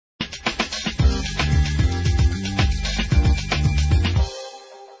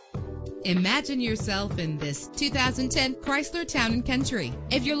Imagine yourself in this 2010 Chrysler Town & Country.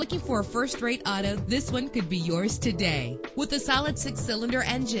 If you're looking for a first-rate auto, this one could be yours today. With a solid 6-cylinder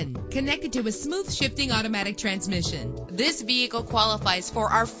engine connected to a smooth shifting automatic transmission, this vehicle qualifies for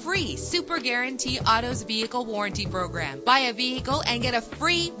our free Super Guarantee Autos Vehicle Warranty Program. Buy a vehicle and get a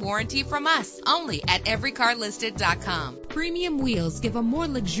free warranty from us only at everycarlisted.com. Premium wheels give a more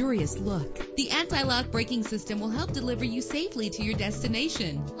luxurious look. The anti-lock braking system will help deliver you safely to your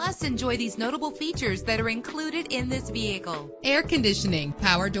destination. Plus, enjoy these notable features that are included in this vehicle: air conditioning,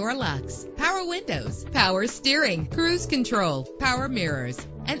 power door locks, power windows, power steering, cruise control, power mirrors,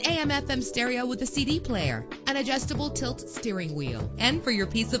 an AM/FM stereo with a CD player, an adjustable tilt steering wheel. And for your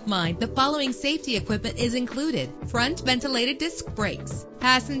peace of mind, the following safety equipment is included: front ventilated disc brakes,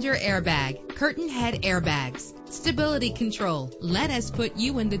 passenger airbag, curtain head airbags, stability control. Let us put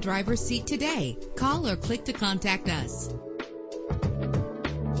you in the driver's seat today. Call or click to contact us.